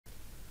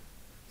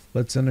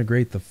Let's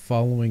integrate the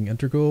following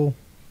integral,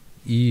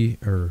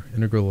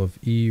 integral of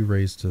e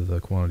raised to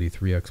the quantity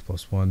 3x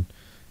plus 1.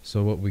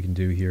 So what we can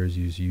do here is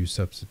use u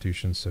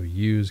substitution. So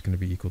u is going to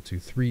be equal to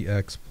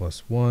 3x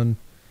plus 1,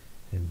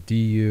 and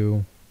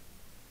du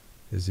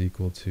is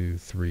equal to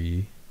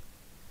 3.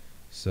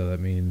 So that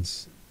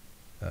means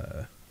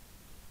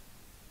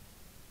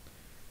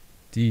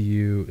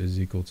du is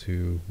equal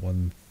to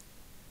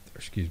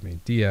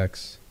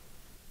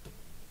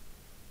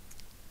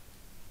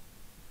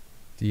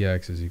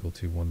dx is equal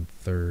to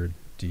 1/3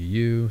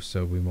 du.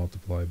 So we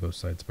multiply both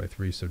sides by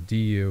 3. So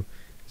du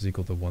is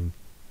equal to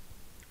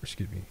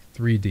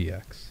 3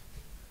 dx.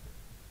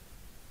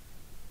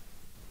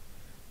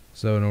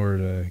 So in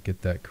order to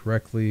get that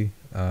correctly,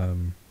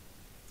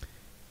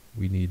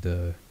 we need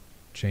to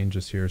change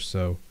this here.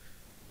 So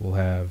we'll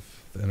have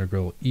the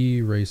integral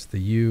e raised to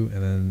the u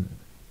and then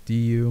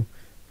du,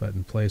 but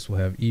in place we'll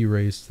have e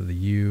raised to the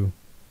u,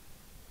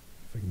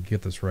 if I can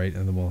get this right,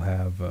 and then we'll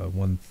have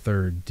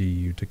 1/3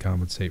 du to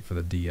compensate for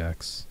the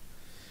dx.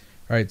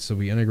 Alright, so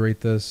we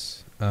integrate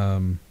this.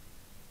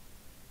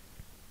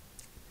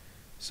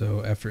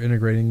 So after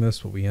integrating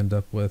this, what we end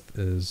up with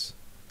is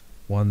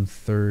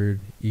 1/3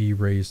 e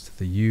raised to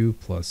the u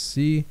plus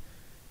c,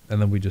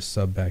 and then we just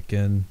sub back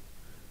in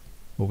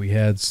what we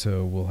had.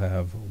 So we'll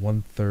have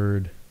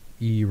 1/3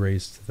 e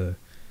raised to the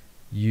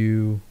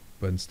u,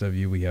 but instead of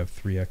u we have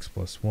 3x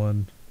plus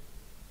 1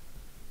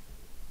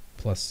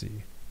 plus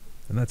c.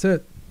 And that's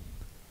it.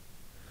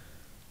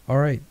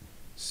 Alright,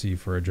 c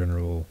for a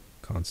general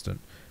constant.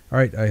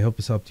 Alright, I hope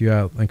this helped you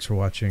out. Thanks for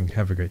watching.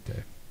 Have a great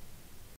day.